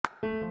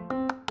It's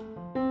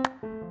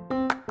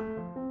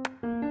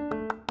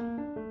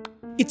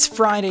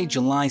Friday,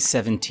 July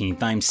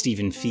 17th. I'm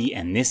Stephen Fee,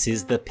 and this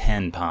is the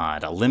Pen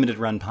Pod, a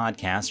limited-run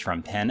podcast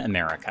from Pen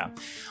America.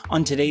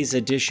 On today's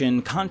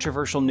edition,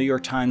 controversial New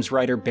York Times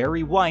writer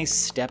Bari Weiss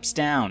steps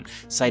down,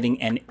 citing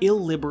an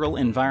illiberal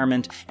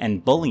environment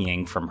and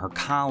bullying from her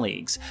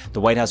colleagues.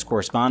 The White House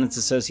Correspondents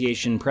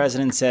Association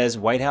president says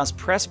White House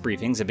press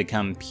briefings have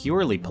become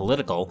purely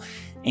political,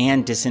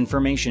 and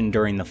disinformation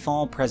during the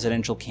fall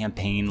presidential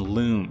campaign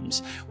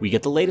looms. We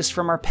get the latest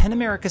from our Pen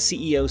America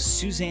CEO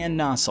Suzanne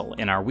Nossel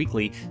in our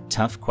weekly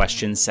Tough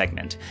Questions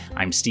segment.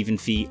 I'm Stephen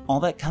Fee, all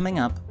that coming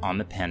up on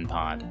the Pen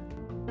Pod.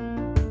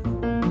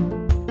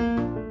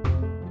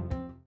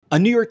 A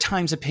New York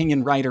Times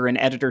opinion writer and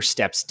editor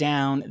steps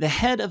down. The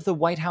head of the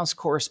White House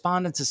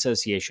Correspondents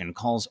Association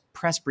calls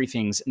press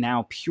briefings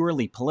now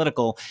purely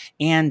political,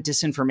 and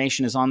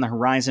disinformation is on the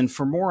horizon.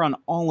 For more on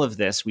all of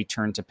this, we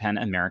turn to Pen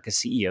America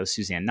CEO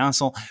Suzanne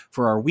Nossel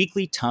for our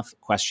weekly Tough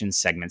Questions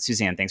segment.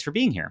 Suzanne, thanks for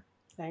being here.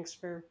 Thanks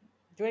for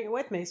doing it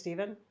with me,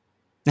 Stephen.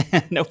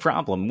 No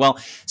problem. Well,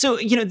 so,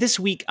 this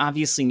week,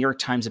 obviously, New York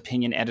Times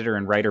opinion editor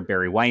and writer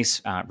Bari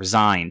Weiss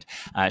resigned.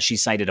 She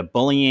cited a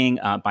bullying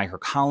by her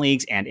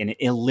colleagues and an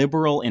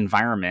illiberal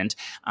environment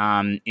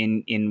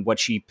in what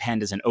she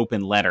penned as an open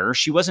letter.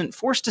 She wasn't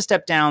forced to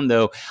step down,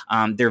 though.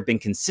 There have been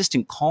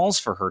consistent calls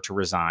for her to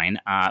resign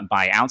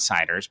by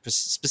outsiders,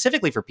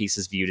 specifically for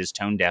pieces viewed as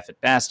tone deaf at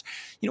best.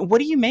 What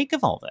do you make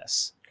of all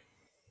this?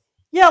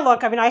 Yeah,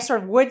 look, I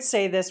sort of would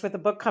say this with the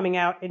book coming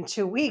out in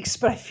 2 weeks,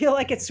 but I feel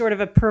like it's sort of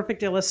a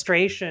perfect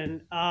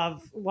illustration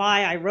of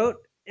why I wrote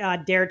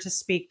Dare to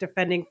Speak,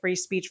 Defending Free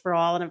Speech for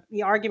All, and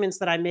the arguments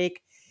that I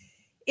make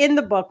in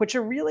the book, which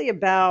are really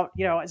about,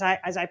 as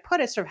I put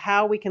it, sort of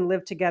how we can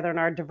live together in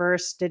our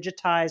diverse,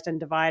 digitized, and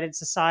divided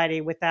society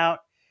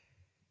without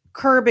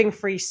curbing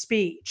free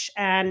speech.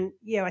 And,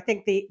 I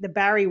think the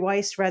Bari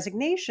Weiss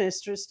resignation is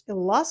just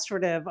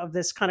illustrative of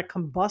this kind of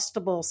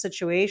combustible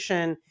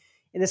situation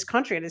in this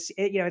country.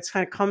 It's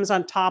kind of comes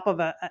on top of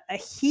a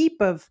heap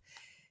of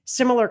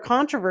similar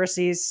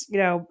controversies,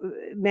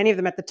 many of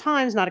them at the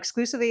Times, not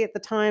exclusively at the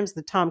Times,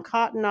 the Tom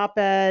Cotton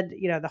op-ed,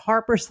 the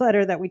Harper's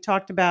letter that we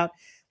talked about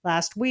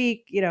last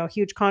week,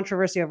 huge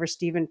controversy over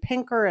Steven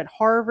Pinker at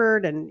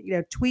Harvard, and,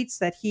 tweets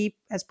that he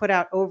has put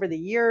out over the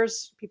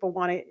years. People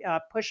want to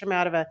push him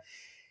out of a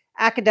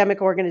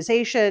academic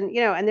organization,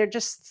 and they're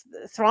just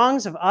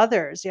throngs of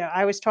others.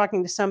 I was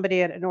talking to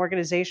somebody at an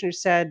organization who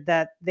said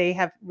that they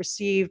have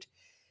received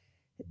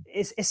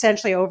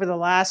essentially over the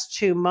last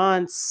 2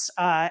 months,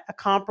 a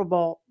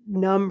comparable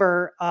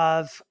number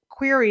of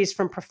queries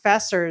from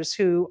professors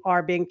who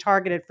are being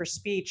targeted for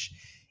speech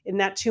in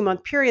that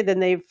 2-month period than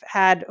they've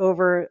had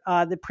over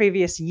the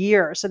previous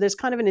year. So there's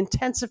kind of an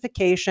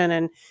intensification,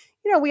 and,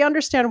 we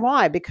understand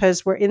why,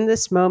 because we're in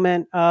this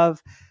moment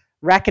of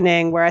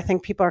reckoning where I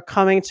think people are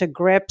coming to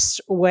grips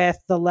with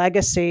the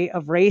legacy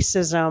of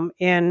racism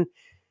in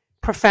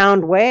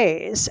profound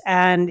ways,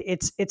 and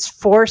it's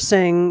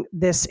forcing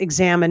this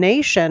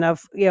examination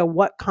of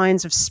what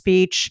kinds of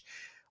speech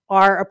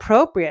are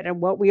appropriate and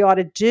what we ought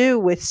to do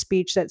with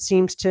speech that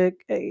seems to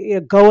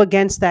go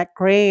against that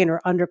grain or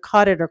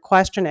undercut it or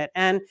question it.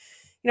 And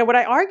what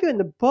I argue in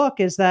the book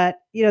is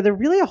that there are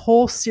really a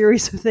whole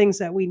series of things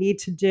that we need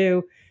to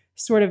do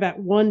sort of at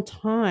one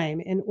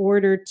time in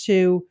order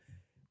to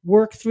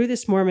work through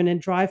this moment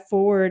and drive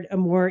forward a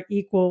more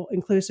equal,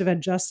 inclusive,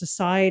 and just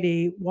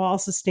society while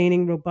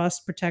sustaining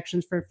robust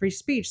protections for free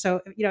speech. So,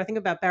 I think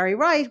about Bari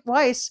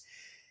Weiss,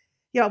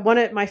 one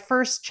of my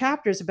first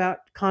chapters about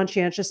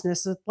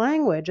conscientiousness of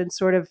language and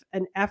sort of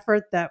an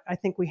effort that I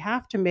think we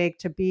have to make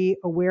to be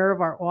aware of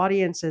our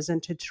audiences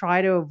and to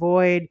try to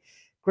avoid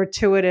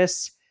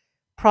gratuitous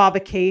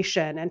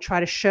provocation and try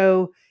to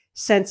show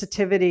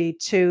sensitivity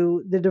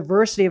to the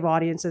diversity of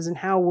audiences and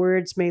how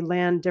words may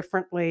land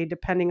differently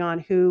depending on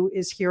who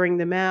is hearing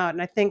them out.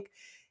 And I think,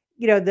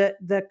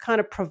 the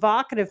kind of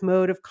provocative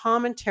mode of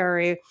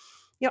commentary,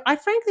 I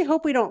frankly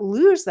hope we don't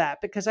lose that,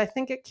 because I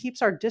think it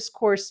keeps our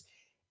discourse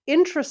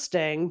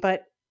interesting.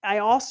 But I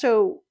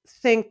also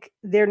think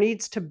there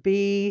needs to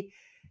be,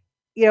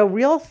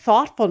 real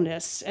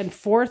thoughtfulness and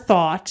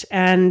forethought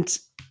and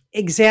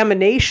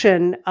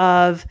examination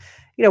of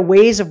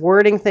ways of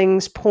wording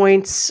things,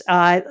 points,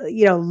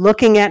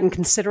 looking at and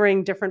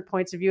considering different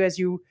points of view as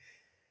you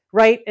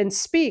write and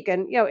speak.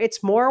 And,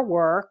 it's more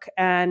work,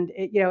 and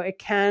it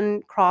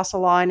can cross a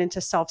line into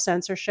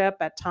self-censorship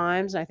at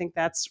times. And I think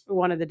that's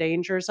one of the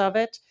dangers of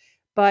it.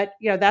 But,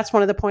 that's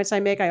one of the points I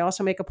make. I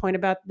also make a point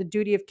about the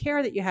duty of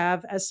care that you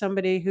have as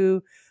somebody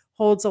who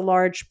holds a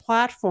large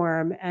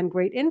platform and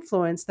great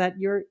influence, that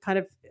you're kind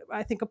of,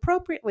 I think,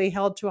 appropriately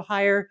held to a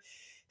higher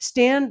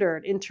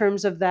standard in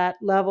terms of that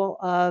level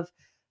of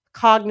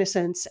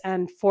cognizance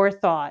and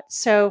forethought.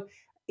 So,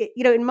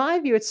 in my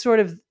view, it's sort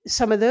of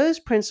some of those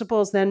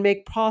principles then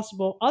make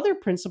possible other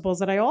principles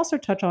that I also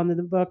touch on in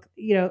the book,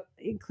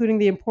 including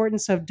the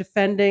importance of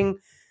defending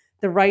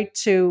the right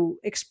to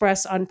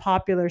express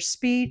unpopular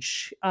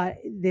speech,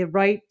 the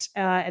right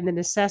and the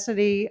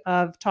necessity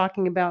of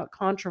talking about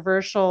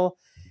controversial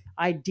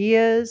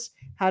ideas,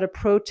 how to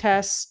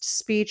protest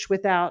speech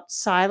without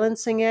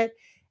silencing it.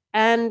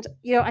 And,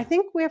 I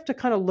think we have to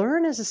kind of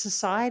learn as a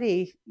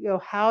society,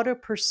 how to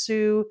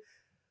pursue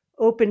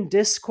open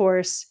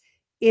discourse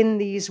in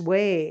these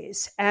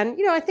ways. And,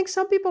 I think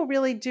some people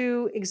really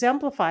do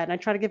exemplify it. And I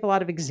try to give a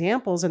lot of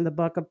examples in the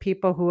book of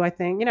people who I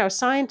think,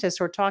 scientists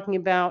who are talking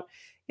about,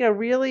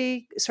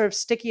 really sort of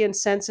sticky and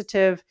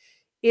sensitive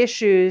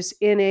issues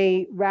in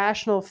a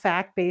rational,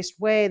 fact based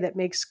way that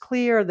makes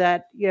clear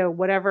that,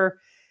 whatever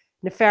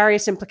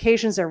nefarious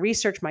implications their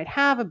research might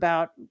have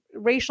about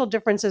racial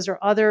differences or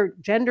other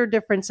gender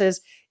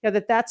differences,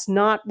 that's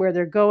not where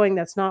they're going.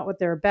 That's not what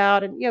they're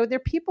about. And, there are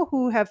people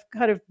who have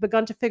kind of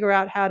begun to figure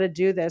out how to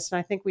do this. And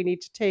I think we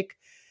need to take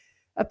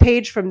a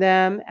page from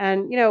them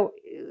and,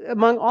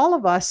 among all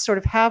of us, sort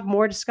of have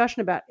more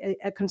discussion about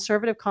a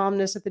conservative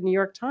columnist at the New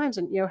York Times.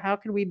 And, how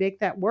can we make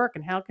that work?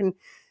 And how can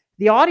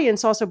the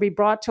audience also be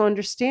brought to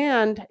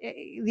understand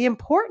the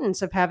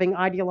importance of having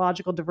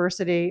ideological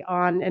diversity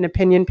on an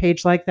opinion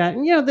page like that?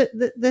 And,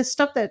 the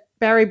stuff that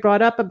Bari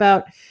brought up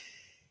about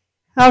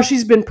how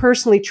she's been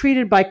personally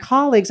treated by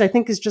colleagues, I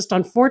think is just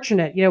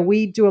unfortunate.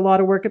 We do a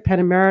lot of work at PEN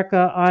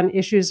America on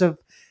issues of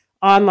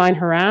online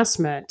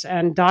harassment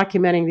and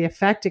documenting the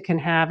effect it can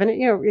have. And,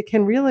 it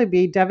can really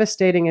be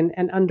devastating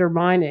and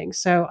undermining.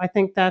 So I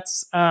think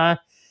that's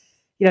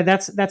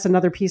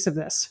another piece of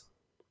this.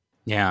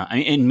 Yeah.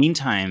 In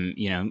meantime,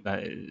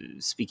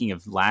 speaking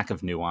of lack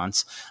of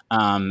nuance,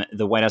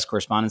 the White House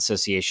Correspondents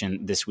Association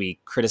this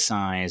week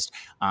criticized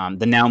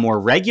the now more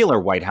regular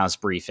White House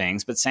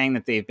briefings, but saying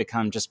that they've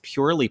become just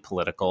purely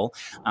political.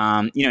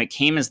 It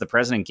came as the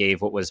president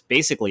gave what was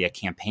basically a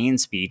campaign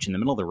speech in the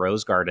middle of the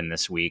Rose Garden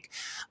this week.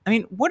 I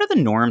mean, what are the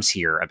norms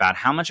here about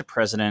how much a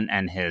president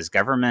and his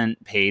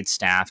government paid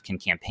staff can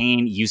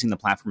campaign using the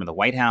platform of the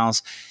White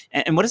House?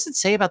 And what does it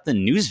say about the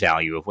news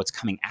value of what's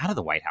coming out of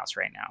the White House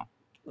right now?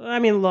 I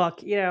mean, look,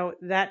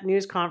 that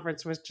news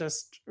conference was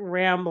just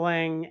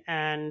rambling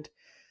and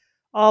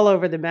all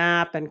over the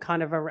map and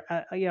kind of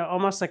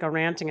almost like a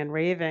ranting and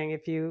raving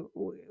if you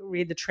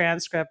read the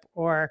transcript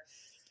or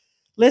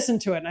listen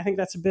to it. And I think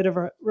that's a bit of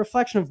a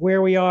reflection of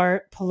where we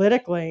are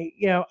politically.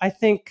 I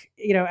think,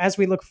 as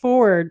we look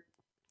forward,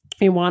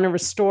 we want to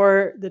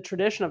restore the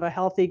tradition of a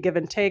healthy give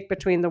and take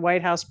between the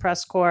White House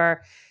press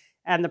corps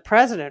and the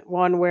president,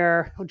 one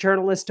where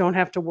journalists don't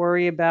have to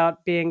worry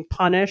about being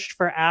punished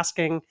for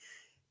asking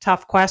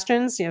tough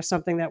questions,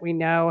 something that we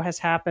know has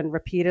happened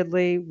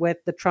repeatedly with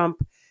the Trump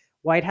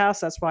White House.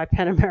 That's why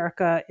PEN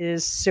America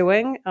is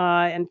suing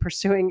and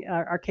pursuing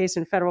our case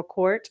in federal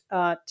court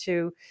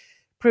to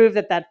prove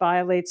that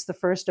violates the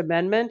First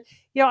Amendment.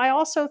 I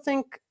also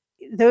think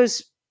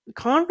those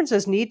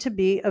conferences need to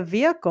be a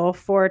vehicle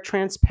for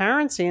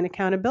transparency and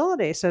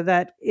accountability so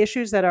that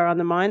issues that are on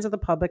the minds of the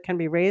public can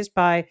be raised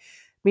by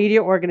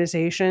media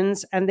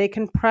organizations and they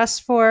can press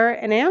for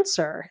an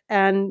answer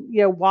and,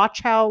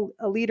 watch how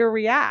a leader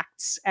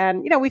reacts.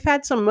 And, we've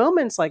had some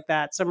moments like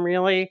that, some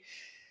really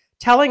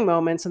telling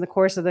moments in the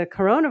course of the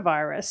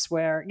coronavirus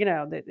where,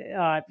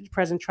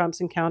 President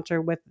Trump's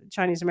encounter with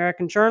Chinese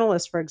American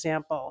journalists, for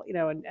example,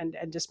 and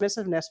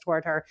dismissiveness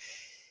toward her.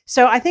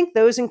 So I think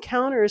those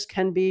encounters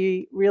can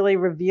be really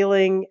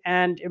revealing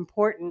and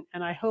important.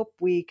 And I hope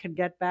we can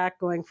get back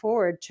going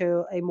forward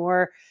to a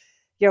more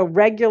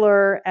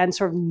regular and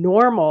sort of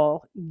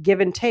normal give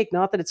and take.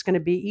 Not that it's going to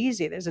be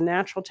easy. There's a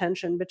natural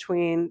tension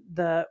between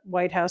the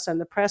White House and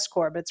the press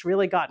corps, but it's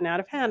really gotten out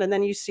of hand. And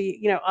then you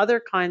see,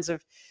 other kinds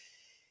of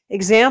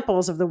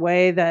examples of the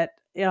way that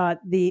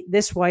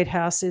this White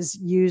House is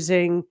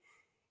using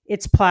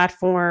its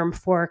platform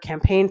for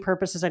campaign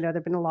purposes. I know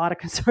there've been a lot of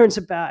concerns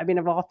about,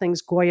 of all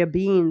things, Goya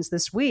beans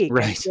this week.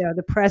 Right. And,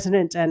 the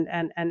president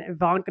and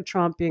Ivanka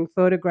Trump being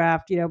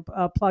photographed,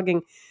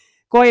 plugging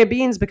Goya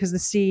beans because the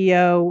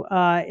CEO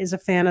is a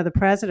fan of the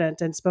president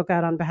and spoke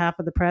out on behalf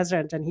of the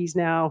president, and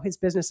his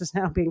business is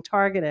now being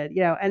targeted.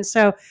 And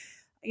so,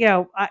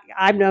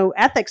 I'm no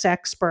ethics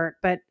expert,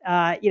 but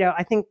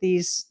I think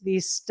these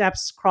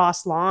steps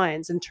cross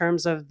lines in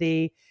terms of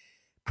the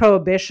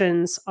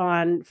prohibitions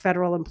on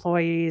federal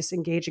employees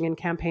engaging in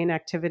campaign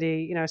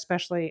activity,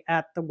 especially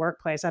at the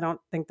workplace. I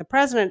don't think the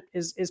president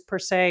is per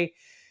se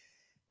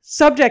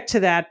subject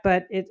to that,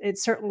 but it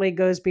certainly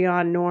goes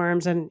beyond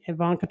norms, and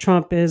Ivanka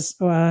Trump is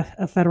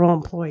a federal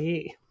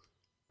employee.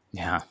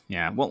 Yeah.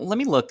 Well, let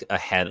me look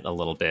ahead a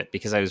little bit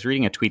because I was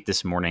reading a tweet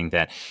this morning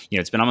that,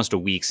 it's been almost a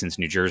week since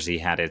New Jersey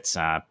had its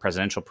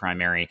presidential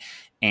primary,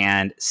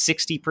 and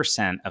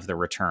 60% of the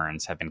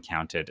returns have been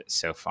counted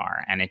so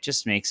far. And it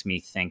just makes me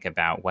think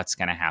about what's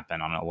going to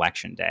happen on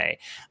election day.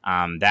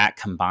 That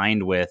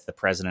combined with the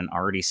president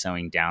already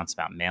sowing doubts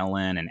about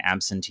mail-in and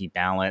absentee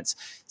ballots,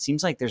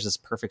 seems like there's this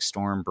perfect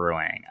storm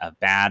brewing of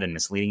bad and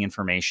misleading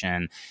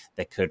information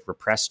that could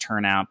repress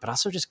turnout, but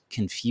also just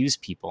confuse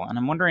people. And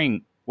I'm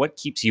wondering, what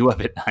keeps you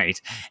up at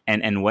night,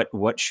 and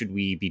what should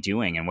we be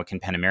doing, and what can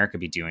PEN America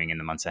be doing in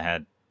the months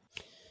ahead?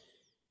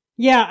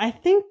 Yeah, I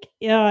think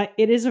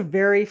it is a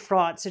very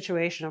fraught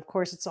situation. Of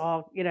course, it's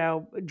all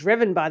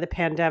driven by the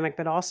pandemic,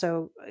 but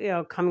also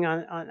coming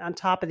on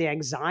top of the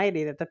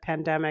anxiety that the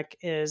pandemic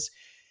is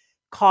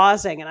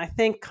causing. And I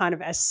think, kind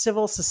of as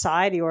civil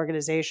society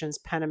organizations,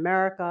 Pen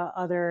America,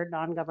 other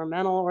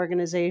non-governmental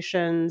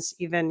organizations,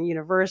 even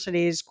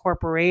universities,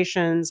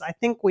 corporations, I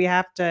think we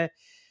have to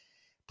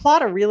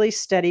plot a really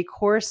steady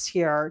course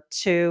here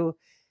to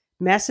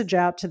message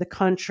out to the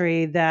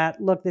country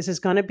that, look, this is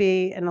going to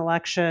be an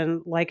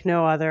election like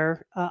no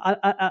other,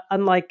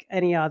 unlike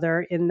any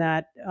other, in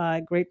that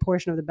a great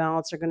portion of the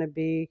ballots are going to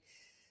be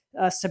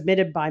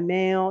submitted by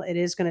mail. It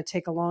is going to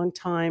take a long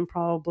time,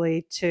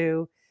 probably,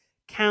 to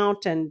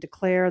count and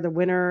declare the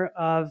winner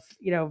of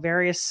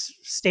various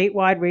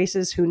statewide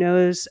races. Who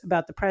knows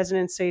about the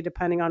presidency,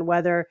 depending on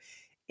whether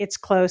it's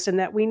close, and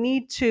that we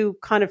need to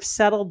kind of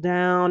settle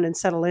down and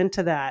settle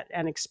into that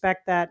and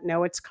expect that,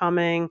 know it's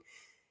coming,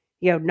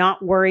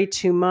 not worry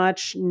too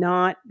much,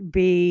 not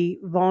be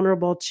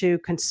vulnerable to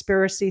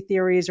conspiracy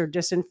theories or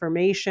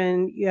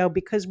disinformation,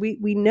 because we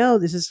know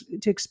this is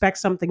to expect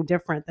something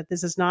different, that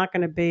this is not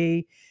going to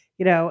be,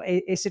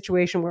 a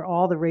situation where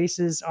all the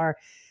races are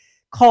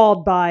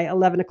called by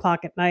 11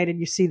 o'clock at night and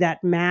you see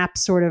that map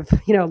sort of,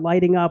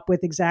 lighting up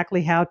with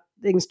exactly how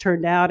things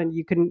turned out and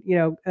you can,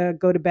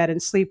 go to bed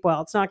and sleep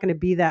well. It's not going to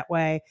be that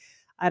way,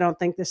 I don't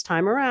think, this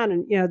time around.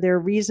 And, there are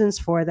reasons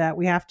for that.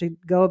 We have to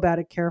go about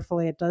it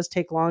carefully. It does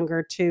take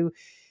longer to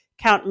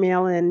count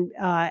mail-in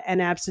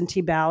and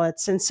absentee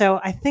ballots. And so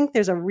I think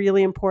there's a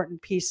really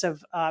important piece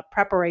of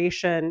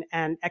preparation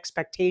and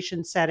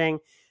expectation setting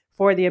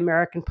for the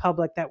American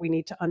public that we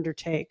need to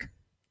undertake.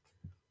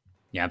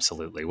 Yeah,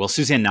 absolutely. Well,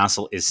 Suzanne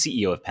Nossel is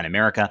CEO of Pen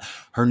America.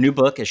 Her new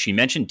book, as she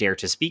mentioned, Dare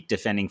to Speak,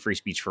 Defending Free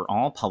Speech for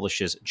All,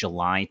 publishes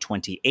July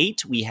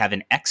 28. We have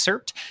an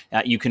excerpt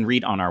you can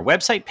read on our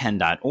website,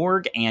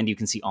 pen.org, and you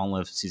can see all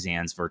of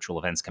Suzanne's virtual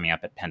events coming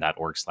up at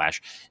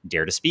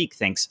pen.org/dare to speak.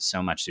 Thanks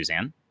so much,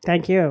 Suzanne.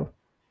 Thank you.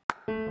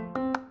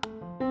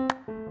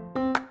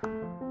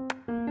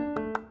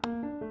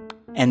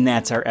 And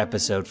that's our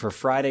episode for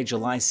Friday,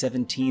 July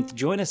 17th.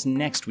 Join us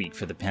next week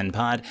for the Pen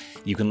Pod.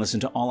 You can listen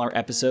to all our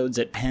episodes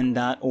at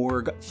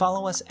pen.org.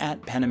 Follow us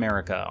at Pen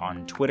America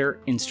on Twitter,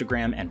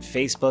 Instagram, and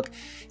Facebook.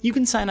 You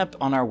can sign up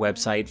on our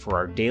website for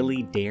our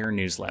daily Dare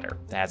newsletter.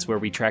 That's where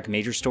we track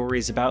major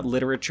stories about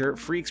literature,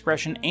 free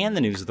expression, and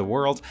the news of the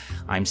world.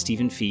 I'm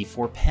Stephen Fee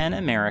for Pen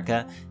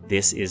America.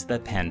 This is the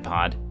Pen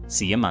Pod.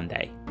 See you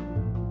Monday.